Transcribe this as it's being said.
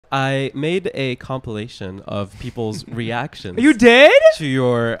I made a compilation of people's reactions. You did? To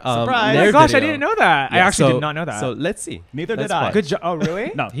your Surprise! Nair Oh my gosh, video. I didn't know that. I actually did not know that. So let's see. Neither did Let's I. watch. Good job. Oh,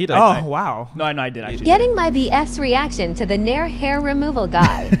 really? No, He does. Oh, wow. No, I did actually. Getting my BS reaction to the Nair hair removal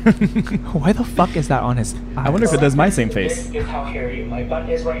guy. Why the fuck is that on his eyes? I wonder if it does my same face. This is how hairy my butt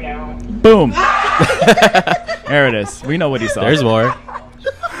is right now. Boom. There it is. We know what he saw. There's more.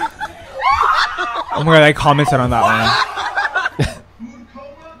 Oh my god, I commented on that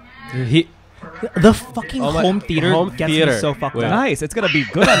one. He. The fucking Oh my- home theater home gets theater. me so fucked Wait. up. Nice. It's gonna be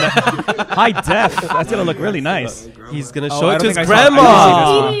good on the high def. That's gonna look really nice. He's gonna Oh, show I it don't to his think I saw- I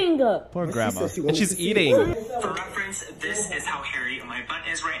grandma. didn't see this Poor grandma. And she's eating. For reference, this is how hairy my butt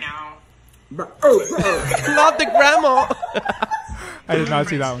is right now. Not the grandma. I did not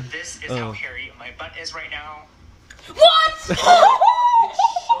see that one. This is how hairy my butt is right now.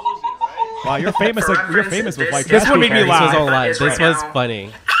 Wow, you're famous. You're famous with like This one made me This laugh. was online. This was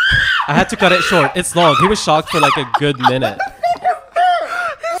funny. I had to cut it short. It's long. He was shocked for like a good minute.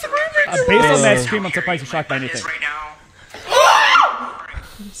 Based on that stream, I'm surprised you're shocked by anything. Right now.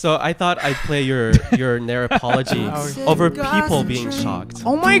 So I thought I'd play your Nair apology over people being shocked.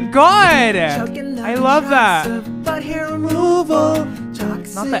 Oh my god! I love that.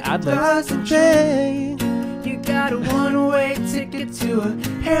 Not the ad libs.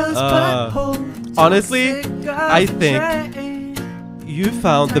 Honestly, I think you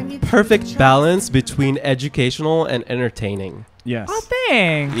found the perfect balance between educational and entertaining. Yes. Oh,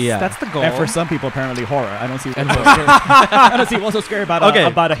 thanks. Yeah. That's the goal. And for some people, apparently horror. I don't see. I don't see what's so scary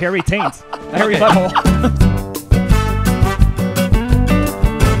about a hairy taint, a hairy butthole.